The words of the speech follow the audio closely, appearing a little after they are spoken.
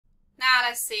Now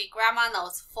let's see grammar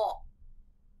notes 4.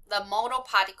 The modal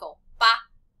particle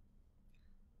把.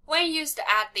 When used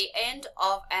at the end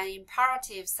of an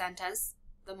imperative sentence,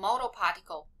 the modal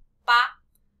particle 把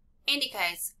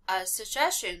indicates a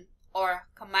suggestion or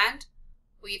command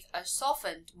with a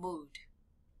softened mood.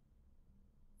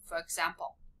 For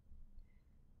example,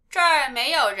 这儿没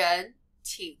有人，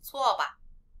请坐吧。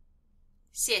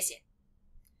谢谢。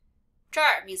这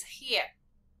儿 means here.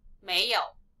 没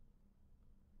有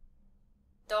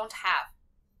don't have.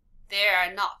 There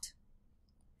are not.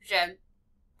 人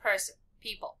person,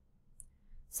 people.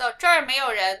 So 这儿没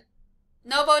有人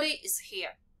nobody is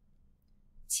here.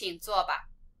 请坐吧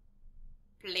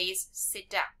Please sit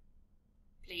down.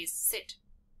 Please sit.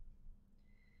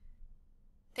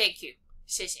 Thank you.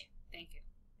 谢谢 Thank you.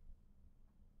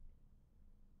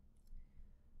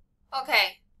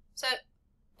 Okay, so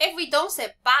if we don't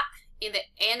say 吧 in the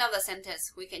end of the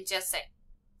sentence, we can just say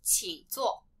请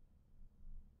坐.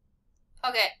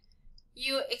 Okay,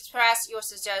 you express your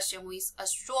suggestion with a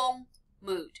strong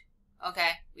mood.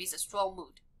 Okay, with a strong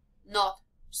mood, not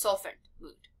softened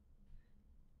mood.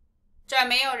 这儿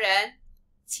没有人，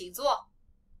请坐.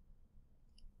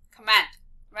 Command,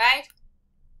 right?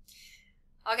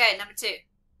 Okay, number 2.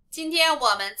 今天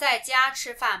我们在家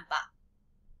吃饭吧。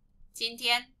今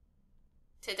天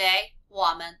Today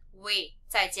我们 we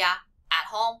在家 at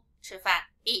home 吃饭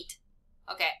eat.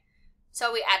 Okay,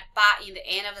 so we add 吧 in the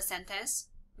end of the sentence,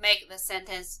 make the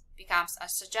sentence becomes a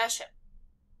suggestion.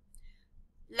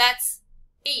 Let's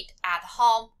eat at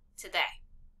home today.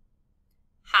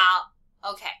 好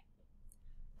Okay.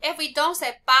 If we don't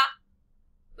say 吧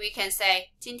we can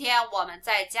say 今天我们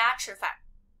在家吃饭.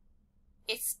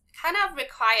 It's kind of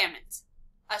requirement,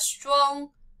 a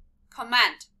strong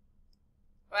command,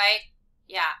 right?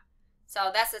 Yeah,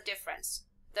 so that's the difference.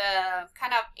 The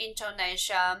kind of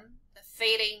intonation, the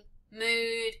feeling,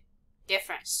 mood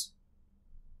difference.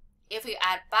 If we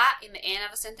add 吧 in the end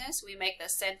of a sentence, we make the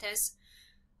sentence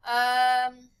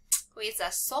with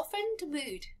a softened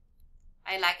mood.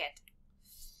 I like it.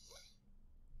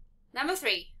 Number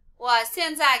 3. 我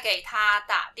现在给他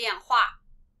打电话。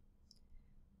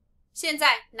现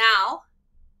在 now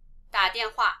打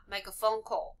电话 make a phone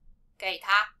call 给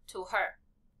他 to her.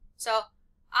 So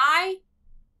I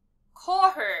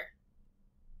call her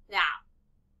now.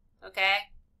 Okay?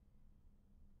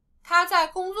 她在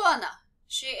工作呢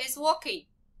She is working.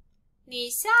 你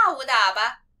下午打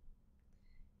吧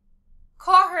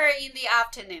Call her in the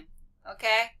afternoon.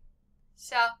 Okay?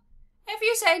 So if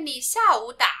you say 你下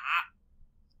午打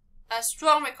a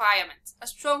strong requirement, a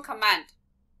strong command.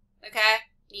 Okay?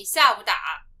 你下午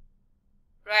打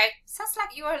Right? Sounds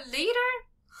like you're a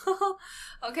leader.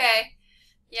 Okay.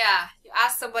 Yeah, you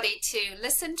ask somebody to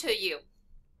listen to you,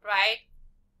 right?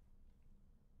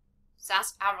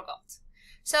 Sounds arrogant.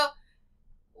 So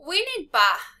we need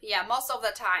吧 yeah, most of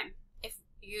the time if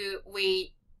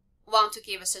we want to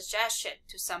give a suggestion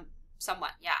to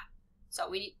someone, yeah. So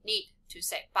we need to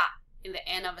say 吧 in the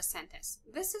end of a sentence.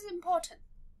 This is important.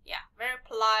 Yeah, very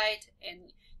polite,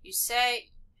 and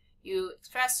you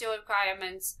express your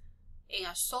requirements in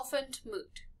a softened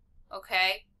mood.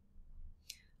 Okay?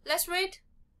 Let's read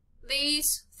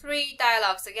these 3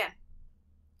 dialogues again.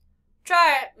 这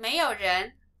儿没有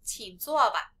人，请坐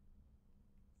吧。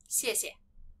谢谢。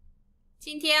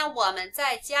今天我们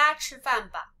在家吃饭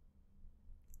吧。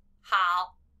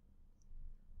好。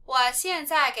我现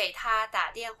在给他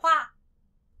打电话。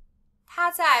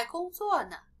他在工作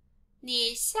呢。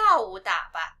你下午打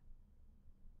吧。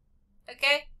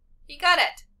Okay, you got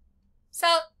it. So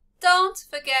don't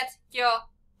forget your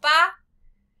吧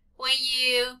when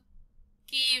you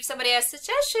give somebody a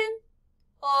suggestion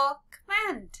or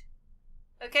command.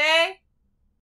 Okay?